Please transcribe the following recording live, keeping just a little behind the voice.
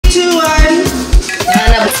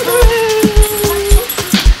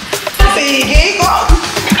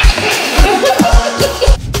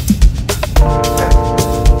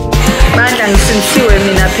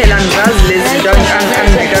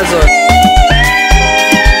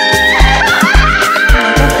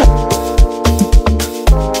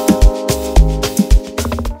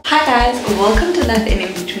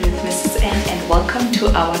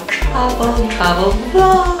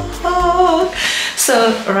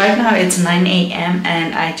right now it's 9 a.m.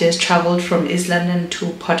 and I just traveled from East London to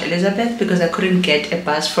Port Elizabeth because I couldn't get a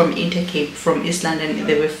bus from Intercape from East London.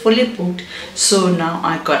 They were fully booked, so now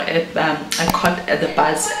I caught the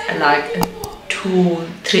bus like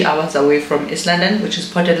 2-3 hours away from East London, which is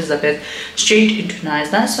Port Elizabeth, straight into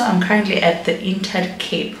Knysna. So I'm currently at the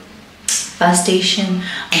Intercape bus station.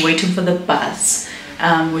 I'm waiting for the bus,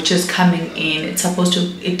 which is coming in.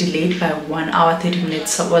 It delayed by 1 hour 30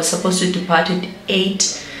 minutes. So it was supposed to depart at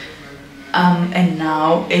 8 and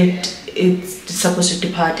now it's supposed to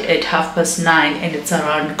depart at 9:30 and it's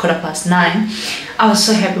around 9:15. I was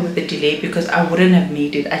so happy with the delay because I wouldn't have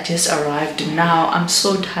made it. I just arrived now. I'm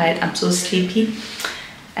so tired, I'm so sleepy,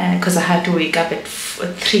 because I had to wake up at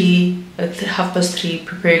 3:30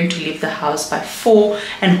 preparing to leave the house by 4,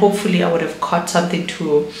 and hopefully I would have caught something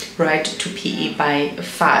to ride to PE by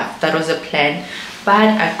 5. That was a plan,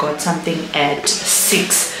 but I got something at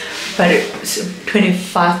 6, but it's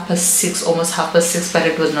 6:25, almost 6:30, but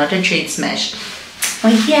it was not a train smash.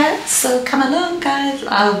 Well, yeah, so come along guys,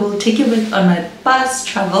 I will take you with on my bus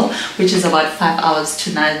travel, which is about 5 hours to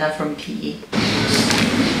Knysna from PE.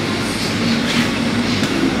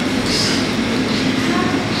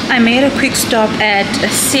 I made a quick stop at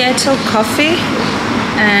Seattle Coffee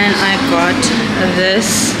and I got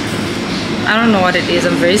this. I don't know what it is,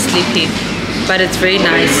 I'm very sleepy, but it's very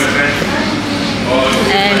nice.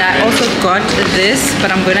 And I also got this,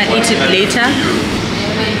 but I'm gonna eat it later.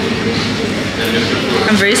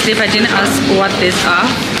 I'm very sleepy, I didn't ask what these are.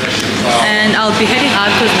 And I'll be heading out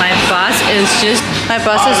because my bus is just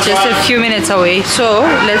a few minutes away. So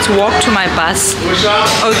let's walk to my bus.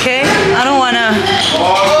 Okay? I don't want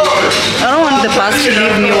the bus to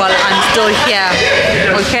leave me while I'm still here.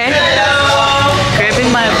 Okay?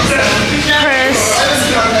 Grabbing my purse.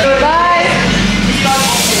 Bye.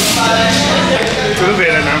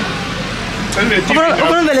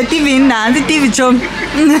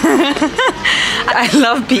 I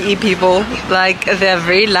love PE people, like they're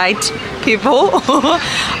very light people.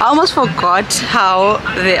 I almost forgot how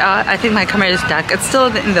they are. I think my camera is dark. It's still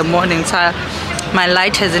in the morning, so my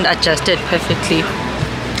light hasn't adjusted perfectly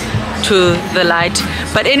to the light.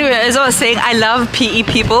 But anyway, as I was saying, I love PE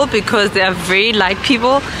people because they are very light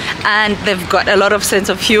people and they've got a lot of sense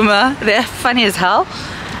of humor. They're funny as hell.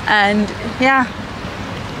 And yeah,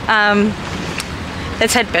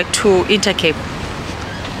 let's head back to Intercape.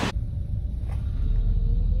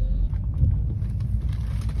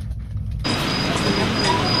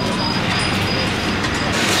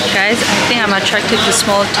 Guys, I think I'm attracted to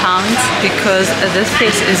small towns because this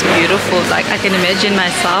place is beautiful. Like, I can imagine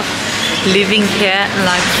myself living here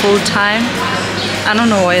like full time. I don't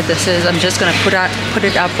know where this is. I'm just gonna put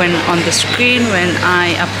it up on the screen when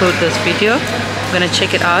I upload this video. I'm gonna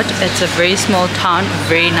check it out. It's a very small town,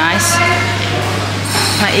 very nice.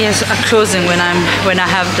 My ears are closing when I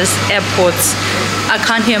have this airports. I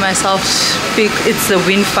can't hear myself speak. It's the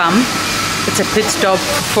wind farm. It's a pit stop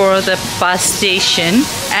for the bus station,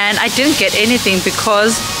 and I didn't get anything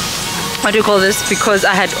because, what do you call this? Because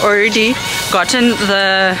I had already gotten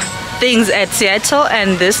the things at Seattle,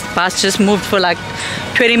 and this bus just moved for like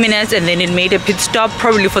 20 minutes, and then it made a pit stop,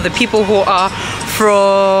 probably for the people who are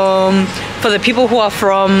from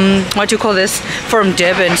what do you call this? From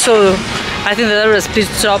Durban. So I think that was a pit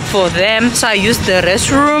stop for them. So I used the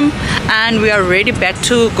restroom, and we are ready back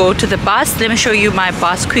to go to the bus. Let me show you my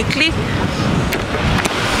bus quickly.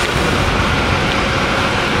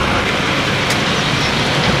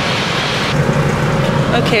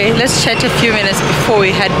 Okay, let's chat a few minutes before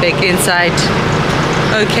we head back inside.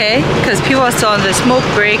 Okay, because people are still on the smoke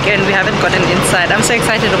break and we haven't gotten inside. I'm so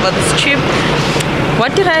excited about this trip.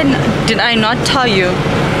 What did I not tell you?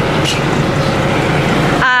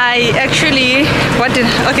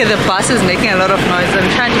 Okay, the bus is making a lot of noise. I'm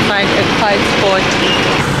trying to find a quiet spot.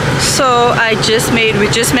 So we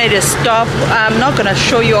just made a stop. I'm not gonna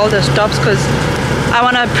show you all the stops because I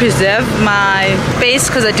want to preserve my space,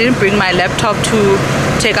 because I didn't bring my laptop to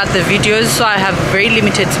take out the videos, so I have very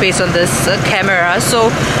limited space on this camera. So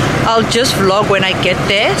I'll just vlog when I get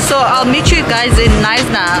there. So I'll meet you guys in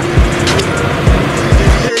Knysna.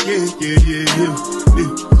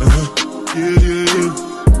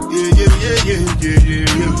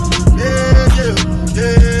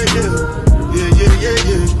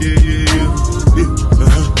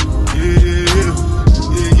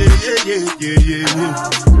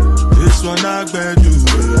 This one I bet you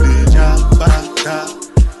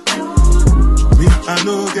me, I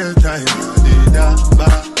no get time.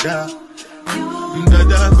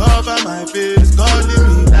 Dada cover my face, calling me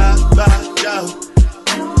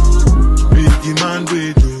Biggie man,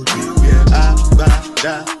 we do where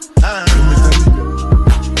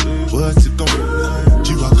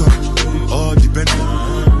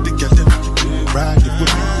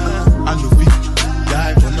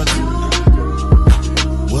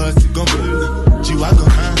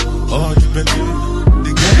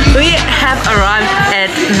arrived at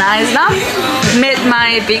Knysna. Met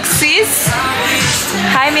my big sis.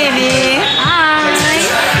 Hi, baby. Hi.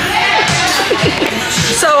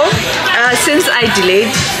 So, since I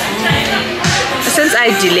delayed,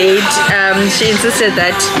 she insisted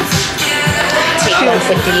that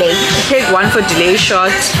take one for delay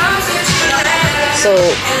shot. So,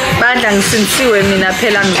 badla ngisinsiwe mina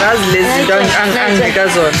phela ngizazi lezi zinto angika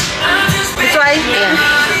zona. That's why. Yeah.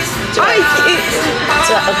 So,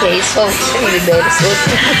 okay, so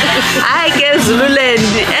I get Zululand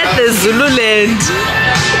at the Zululand.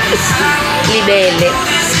 Libele.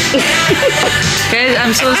 Guys,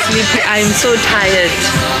 I'm so sleepy. I'm so tired.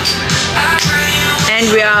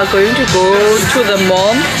 And we are going to go to the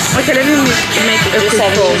mall. Okay, let me make a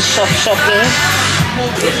quick call. Shopping.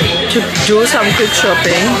 To do some quick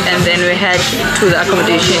shopping, and then we head to the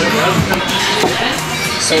accommodation.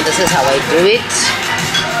 So this is how I do it.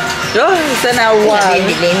 Oh, then I want. And 1,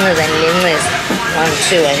 2,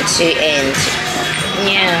 and 2, and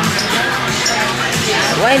yeah.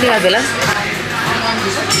 Why do you have Bella?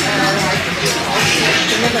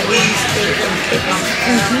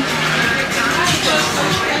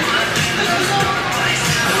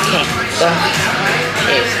 Okay, go.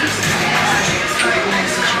 Okay.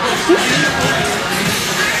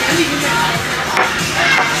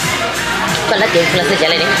 Kalau dia kelas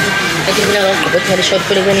jalan ni, macam mana orang buat cari short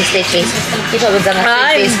pilih ni stage face. Kita buat jangan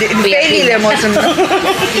stage face. Fairly le mosum.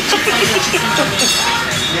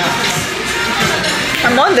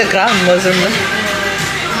 I'm on the ground mosum.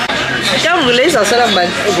 Jangan boleh sasaran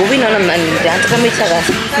bang. Gobi nana man, jangan kami cakap.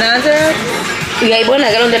 Nada. Ya ibu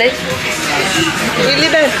nak kalau dah.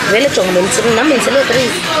 Really bad. Vela cong men sering nama men selalu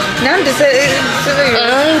terus. Nam desa.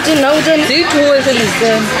 Itu now then. Itu is a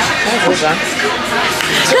listen.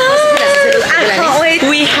 I can't wait.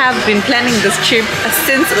 We have been planning this trip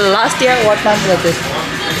since last year. What month was it?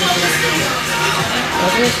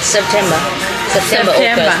 September. August.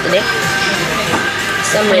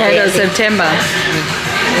 Yeah, September.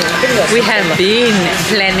 We have been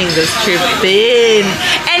planning this trip.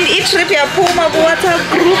 And each trip ya puma buat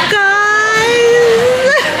group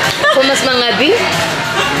guys. Puma semangabi?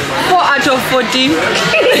 4 out of 14.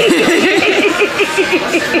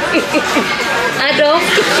 Out of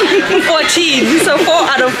 14. So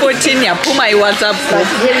 4 out of 14 ya puma I WhatsApp group.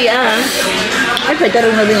 Here we are. I better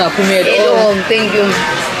not being a puma at all. Thank you.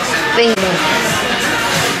 Thank you.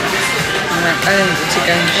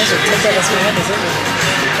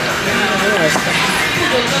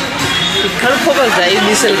 Kalpoba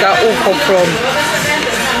zaidi selka uko from.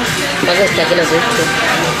 Bagas takila zote.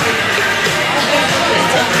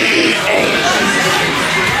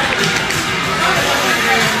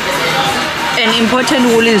 An important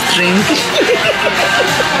rule is drink.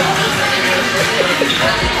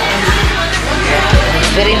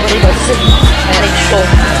 Very important. Make sure.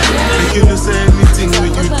 You can say anything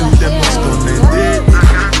when you do, they must commend it.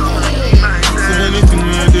 So anything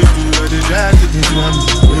when they do, they try to get one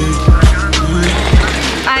way.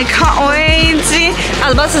 I can't wait.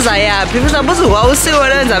 Albasa zaya. People supposed to go see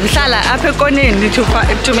what ends up. Shala, apple corning to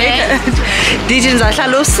make Dijins are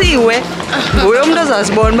shallow see where William does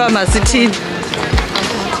born by my city.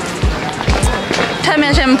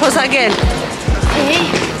 Time post again.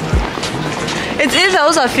 It's either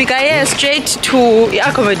also figure straight to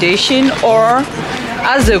accommodation or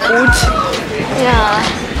as a good. Yeah.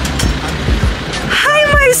 Hi,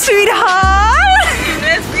 my sweetheart.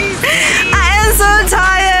 I am so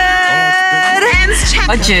tired.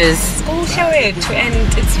 Gorgeous. All showered and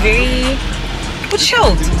it's very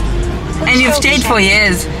chilled. And you've stayed for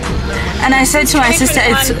years. And I said to my sister,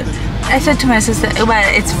 well,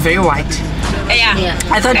 it's very white. Yeah.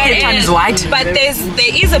 I thought Cape Town is white. But there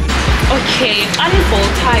is a okay, unbowl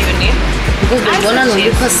tie on it. Because the one on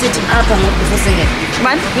the sit up and not the second.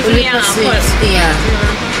 What? Yeah, of course. Yeah.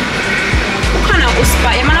 Ukhona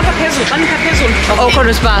uspa, yamana pha phezulu, xa nipha phezulu. Oh,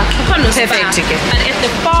 khona uspa. Ukhona uspa. Perfect. But at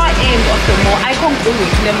the far end of the mall, I can't go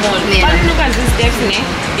with the mall. Yeah. But look at this steps,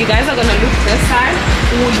 you guys are gonna look this side.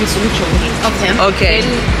 Okay. Okay.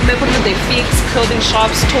 Then they put the fixed clothing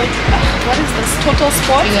shops. What is this? Total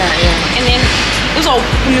Sport. Yeah. And then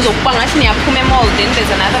mall. Then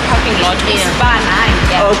there's another parking lot.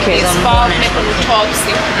 Yeah. Okay. Spa, Maple Tops.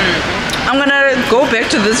 I'm gonna go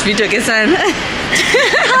back to this video, guys. And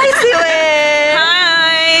hi, Siwe.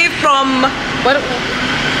 Hi from what?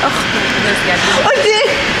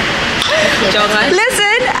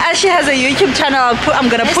 Listen, she has a YouTube channel. I'm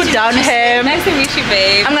gonna put down her. Nice to meet you,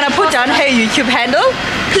 babe. I'm gonna put down her YouTube handle.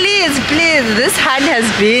 Please, this hand has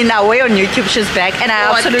been away on YouTube. She's back, and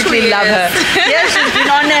I absolutely love her. Yeah, she's been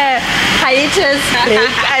on hiatus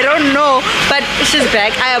break. I don't know, but she's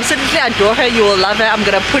back. I absolutely adore her. You will love her. I'm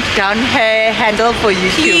gonna put down her handle for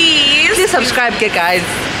YouTube. Please subscribe, guys.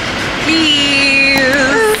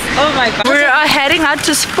 Please. Oh my god. We are heading out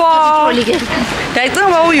to Spa. Ndayicinga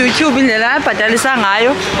uba uYouTube indlela abhatalisa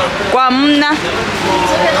ngayo kwamna.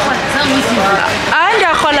 Hayi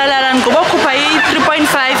ndiyarholalala ngoba ukhupha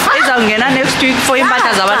i-3.5 ezawungena next week for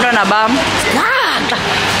iimpahla zabantwana bam.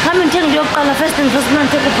 Come and take your color first and first man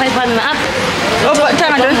take a pipe and up.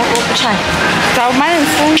 Thenga ntoni? Utshaya. Ndizawumane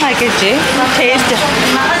ndifunxa ke nje taste.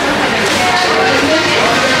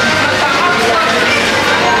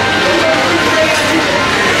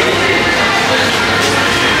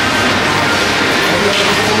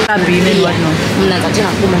 Bini and whatnot. Mna ngathi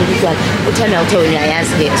ngaphuma ngikwazi. Uthanda uthe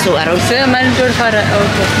uyayazi ke so around Mali ntoni fara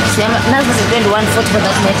okay. siyama nazi 2140 for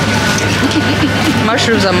that matter.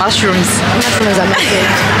 Mushrooms are mushrooms. Mushrooms are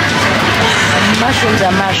mushrooms. Mushrooms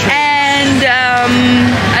are mushrooms. And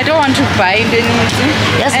I don't want to buy anything.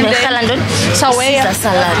 Yes, and me then khala ntoni? Saweya. Caesar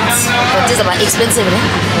salads. But these are expensive, ne?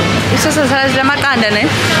 It's just a salad lamaqanda ne?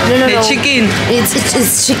 No. The chicken.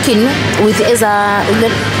 It's chicken with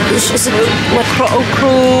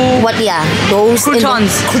what yeah, those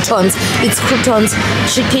Croutons. Croutons. It's croutons,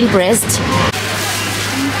 chicken breast.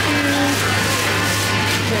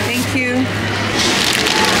 Thank you.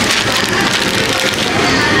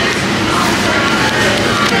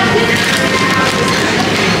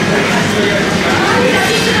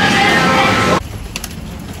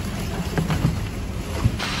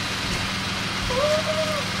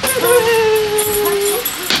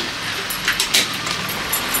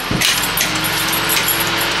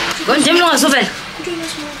 Go and jump on sofa.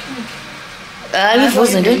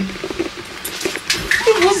 Mivuzo ntoni?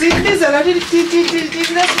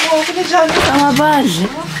 Amabandla.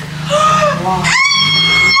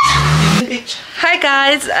 Hi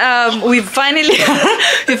guys, we finally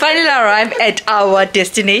arrived at our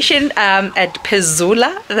destination at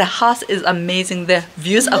Pezula. The house is amazing. The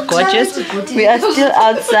views are gorgeous. We are still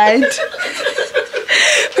outside.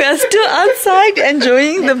 We are still outside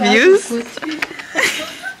enjoying the views.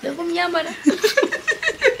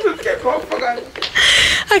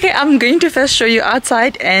 Okay, I'm going to first show you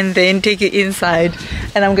outside and then take you inside,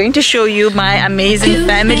 and I'm going to show you my amazing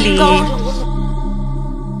family.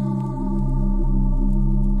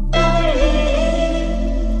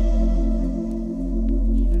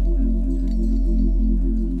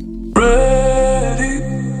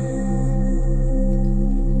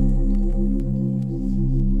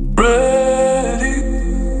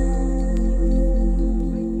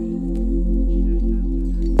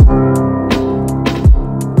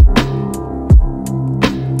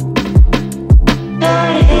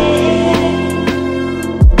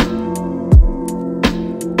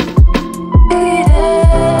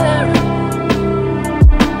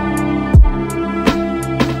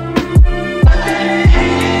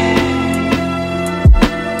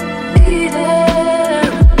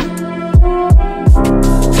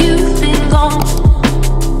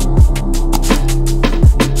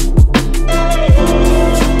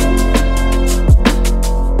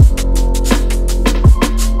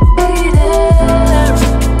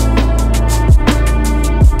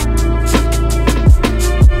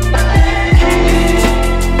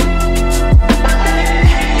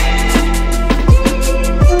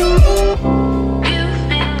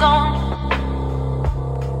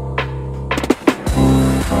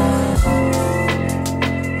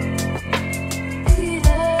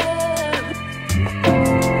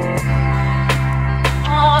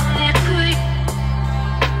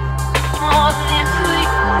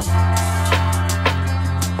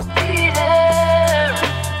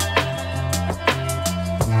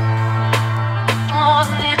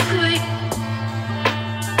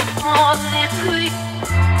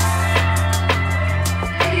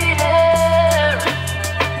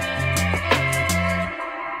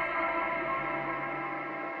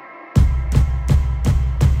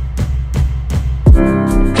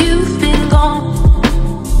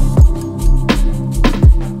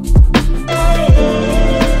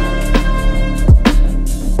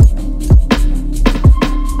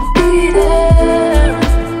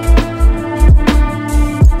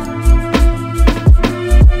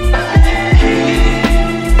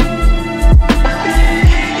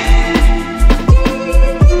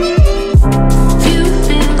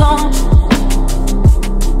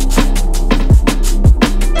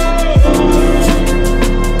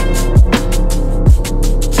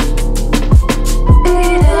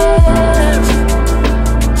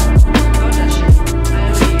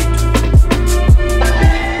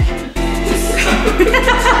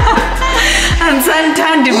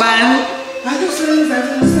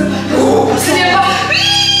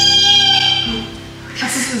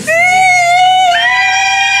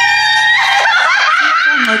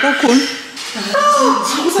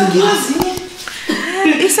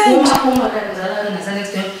 home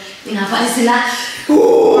next time. In a Palestine. I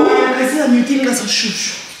see a meeting as a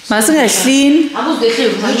shush. Masing clean. I was going to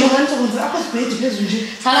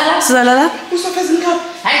Salala. Who's a peasant cup?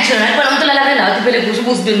 I turn right on the ladder to the bush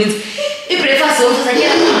was buildings. If breakfast was a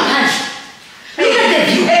year punch. Look at the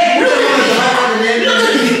view. Look at the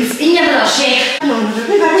views. In your little shake.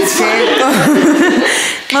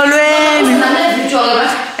 Molweni.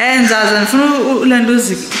 Enzaza ngifuna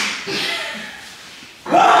ulanduzi.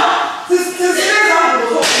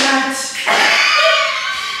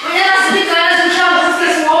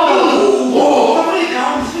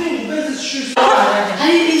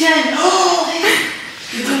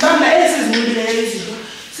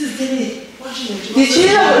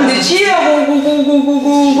 Ndichira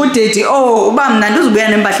kudedi uba mna ndizobuya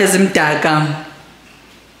nempahla ezimdaka.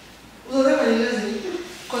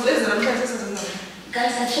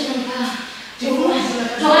 Guys, I shouldn't have.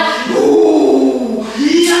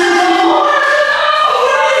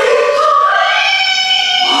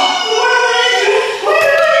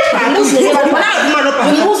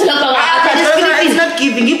 It's not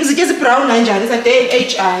giving. It's just brown ninja. It's a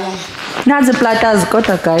HI. Nazi platters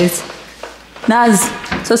kodwa guys. Nazi.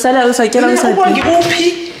 So sala usakela usakela.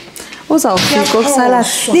 Uzawufika ukusala.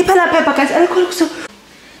 Lipha la phepha guys. Alikhona kuso.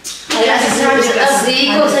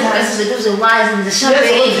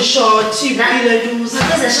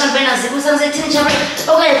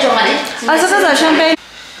 Asasaza champagne.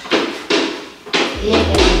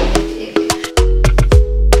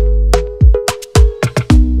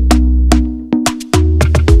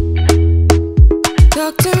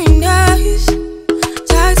 Talk to me nice,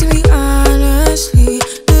 talk to me honestly.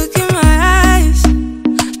 Look in my eyes,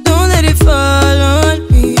 don't let it fall on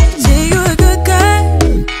me. Say you're a good guy,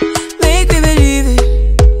 make me believe it.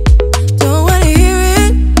 Don't wanna hear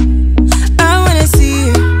it, I wanna see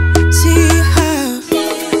it. See how.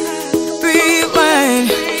 Rewind,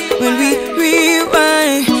 when we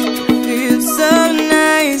rewind, feels so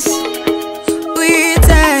nice. We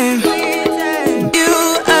time, you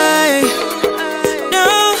I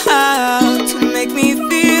know how to make me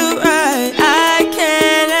feel right. I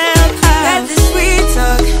can't help how. Got this sweet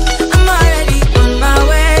talk, I'm already on my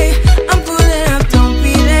way. I'm pulling up, don't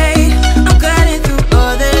be late. I'm cutting through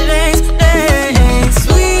all the lanes.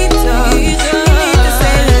 Sweet talk, you need to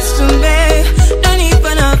say less to me. No need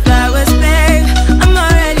for no flowers, babe. I'm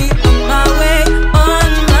already on my way, on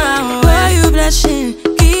my way. Why you blushing?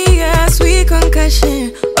 Yeah, sweet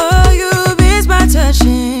concussion. Oh, you miss my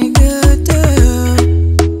touching. Good girl.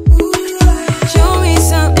 Show me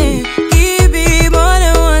something. Give me more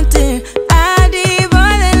than one thing. I need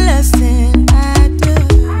more than less than I do.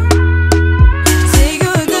 Say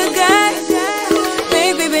you're a good guy.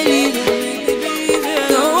 Make me believe it.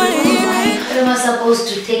 Don't wanna hear it. How am I supposed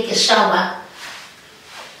to take a shower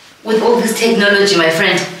with all this technology, my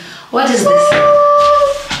friend? What is this?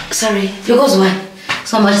 Sorry, because why?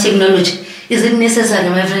 So much technology. Is it necessary,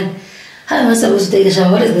 my friend? How am I supposed to take a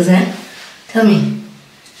shower? What is this, eh? Tell me.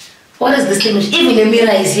 What is this technology? Even the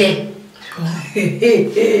mirror is here.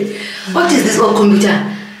 What is this old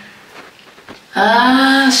computer?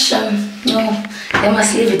 Ah, sham. No, I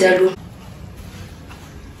must leave it alone.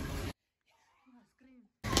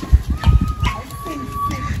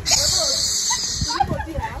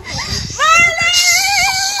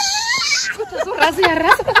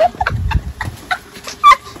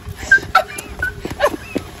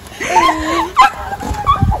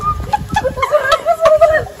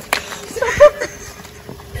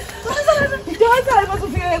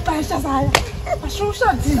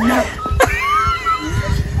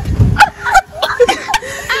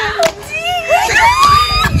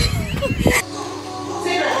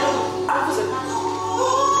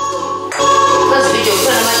 First video,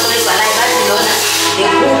 kuna matoleo kwa live Barcelona.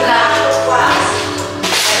 Ekuka.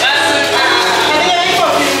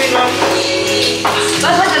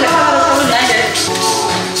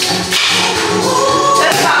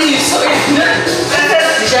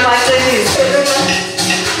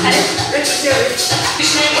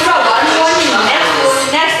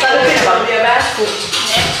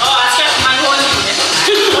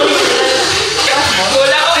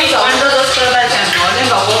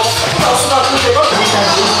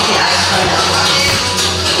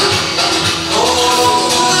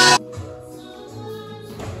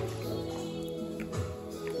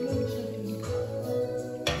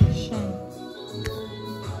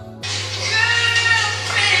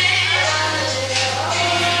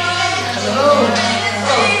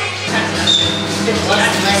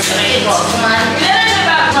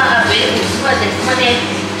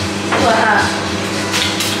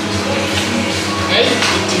 Hey,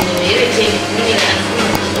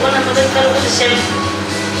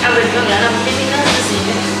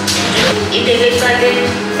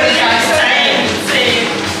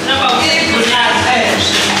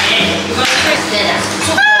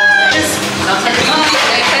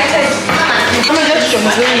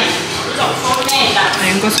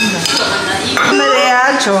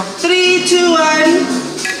 Three, two, one.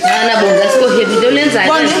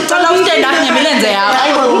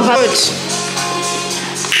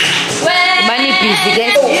 Bunny busy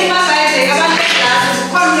guys.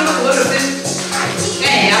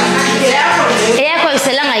 Eyakho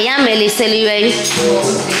iselanga yamele iseliweyo.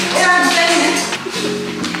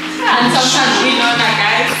 And sometimes we know that,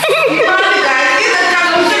 guys.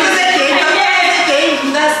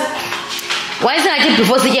 Why is it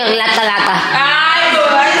before sitting lata lata?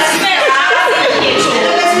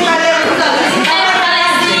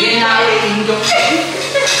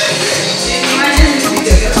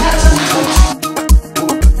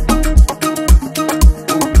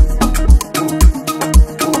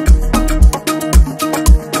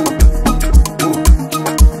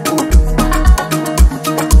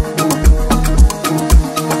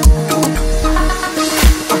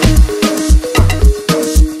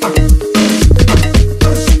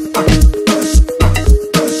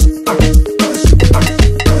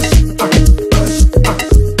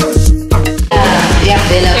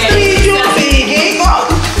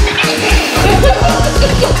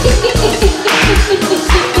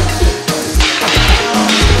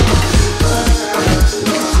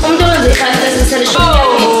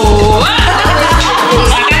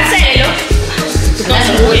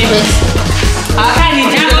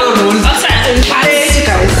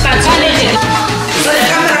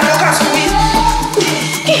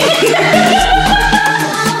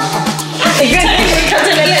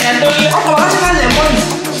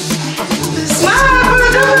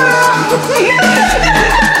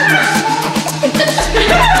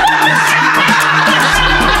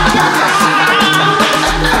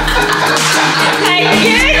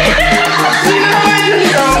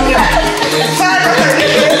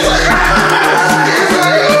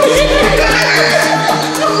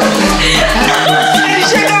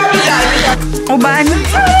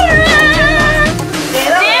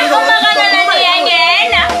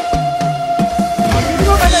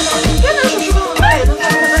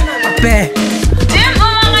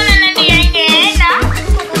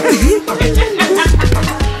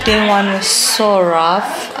 Day one was so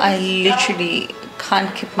rough. I literally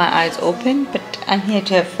can't keep my eyes open, but I'm here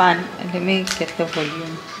to have fun. And let me get the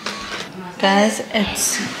volume. Guys,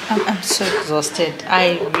 I'm so exhausted.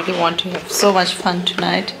 I really want to have so much fun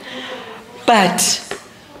tonight, but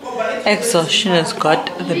exhaustion has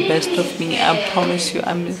got the best of me. I promise you,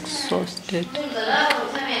 I'm exhausted.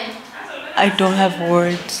 I don't have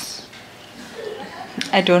words.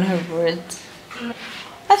 I don't have words.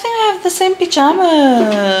 I think I have the same pajamas.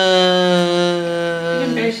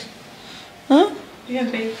 Huh? You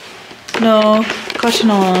have big. No,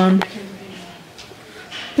 cotton on.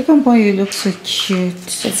 Become boy, you look so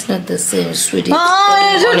cute. It's not the same, sweetie. Oh,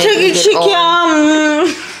 you're so chicken.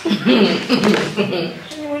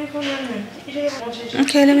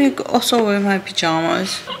 Okay, let me also wear my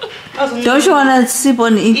pajamas. Don't you want to sip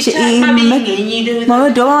on each? Mama,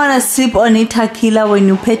 don't want to sip on it tequila when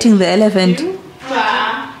you're petting the elephant?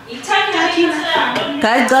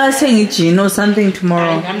 Guys, gotta say it, or something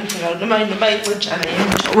tomorrow.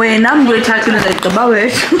 When I'm going to tackle it about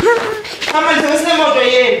it.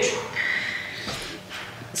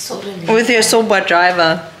 With your sober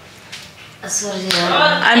driver.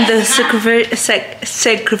 I'm the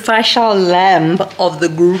sacrificial lamb of the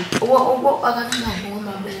group.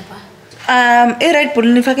 Red Bull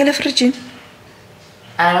in the fridge.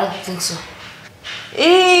 I don't think so.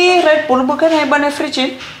 Red Bull can I ban a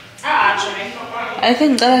fridge? I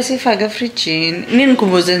think that's if I get fridge. Nin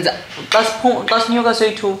Kumuzens, that's new gas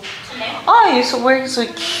too. Oh, you're so wearing so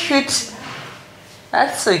cute.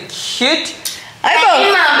 That's so cute. Hi,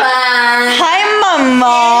 Mama. Hi,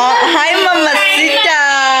 Mama. Hi, Mama Sita.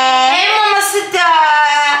 Hey, Mama Sita.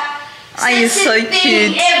 Are you so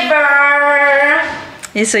cute? Ever.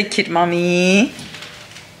 You're so cute, Mommy.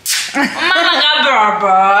 Mama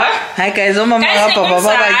Baba. Hi, guys. Oh, Mama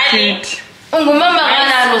Baba, cute. Ungumama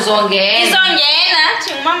kana luzongena. Izongena.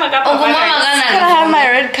 Mama Baba. Ungumama kana. Can I have my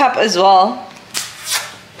red cup as well?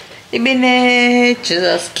 Even a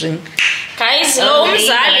Jesus drink. Guys, lo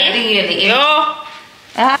umzali. Yo.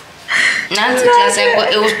 Nanti class yakho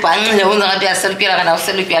eusibhanqile ungathi uyaselukela kana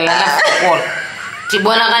uselukela la sikolo.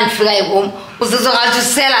 Tibona kanifika yikum. Uzizwa ngathi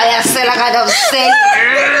usela uyasela kanti awuseli.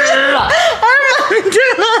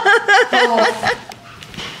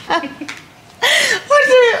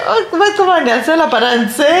 Come on,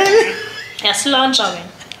 Yes, lunch oven.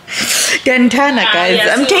 guys.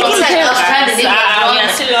 I'm taking care of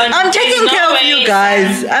I'm taking care of you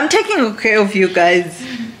guys. I'm taking care of you guys.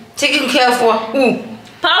 Taking care of who?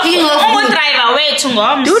 Taking drive away to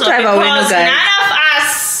Ngom. Do drive away, no, guys. None of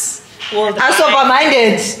us will drive. I'm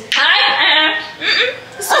sober-minded.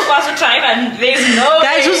 Supposed to drive and there's no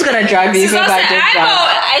Guys, who's gonna drive me if I just drive?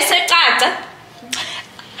 I said Kata.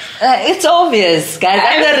 It's obvious, guys.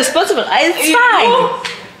 I'm the responsible. It's fine.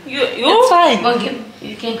 It's fine.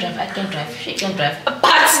 You can drive. I can drive. She can drive.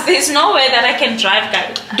 But there's no way that I can drive,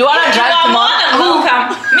 guys. Do I drive tomorrow?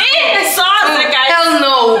 Welcome. Me, sorry, guys. Hell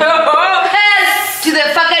no. Hell to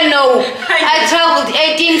the fucking no. I traveled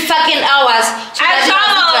 18 fucking hours. So I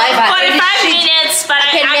traveled 45 minutes, but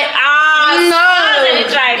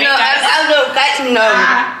no.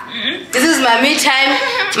 This is my me time.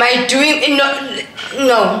 My doing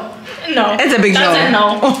no. It's a big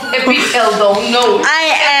no. A big elbow. No.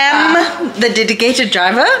 I am the dedicated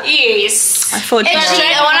driver. Yes.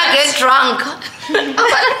 Actually, I wanna get drunk.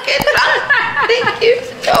 Thank you.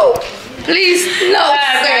 No. Please. No,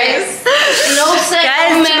 guys. No, sir.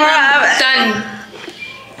 Guys, tomorrow done.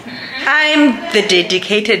 I'm the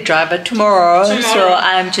dedicated driver tomorrow, so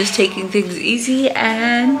I'm just taking things easy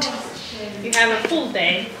and you have a full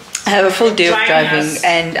day. I have a full day of driving,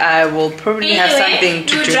 and I will probably have something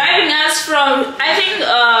to do. You're driving us from, I think,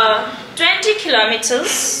 20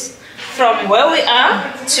 kilometers from where we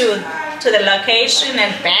are to the location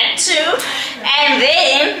and back to, and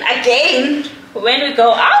then again when we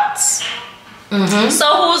go out. So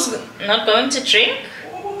who's not going to drink?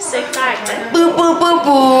 Say Tata. Boo boo boo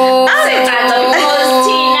boo. Say Tata because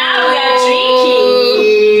Tina, we are drinking.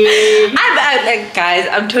 Guys,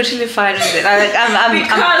 I'm totally fine with it. I'm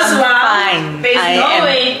fine. There's no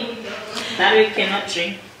way that we cannot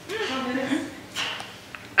drink.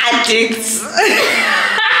 Addicts.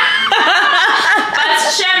 But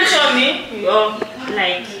Shem told me,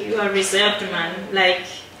 you are reserved, man. Like,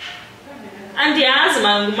 and the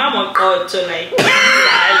husband, mama got to like. But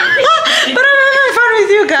I'm having fun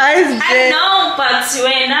with you guys. I know, but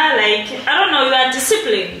when I don't know, you are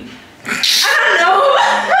disciplined. I don't know.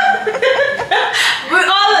 We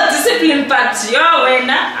all are disciplined, but you're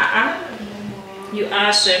you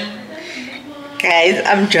are Shem. Guys,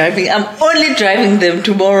 I'm driving. I'm only driving them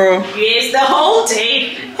tomorrow. Yes, the whole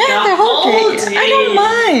day. Yeah, the whole day. I don't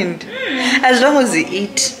mind. As long as you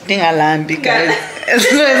eat, dingalambi, guys. As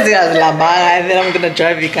long as you have lambanga, then I'm gonna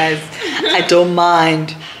drive you guys. I don't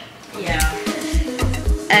mind. Yeah.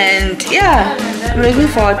 And yeah, I'm looking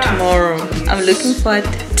forward to tomorrow. I'm looking forward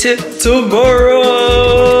to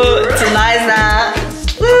tomorrow. To Knysna.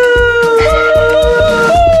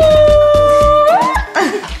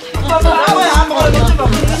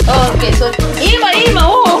 Okay, so Ima,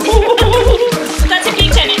 That's a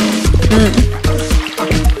picture.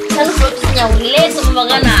 Saan po siya ulit sa mga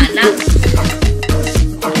ganana?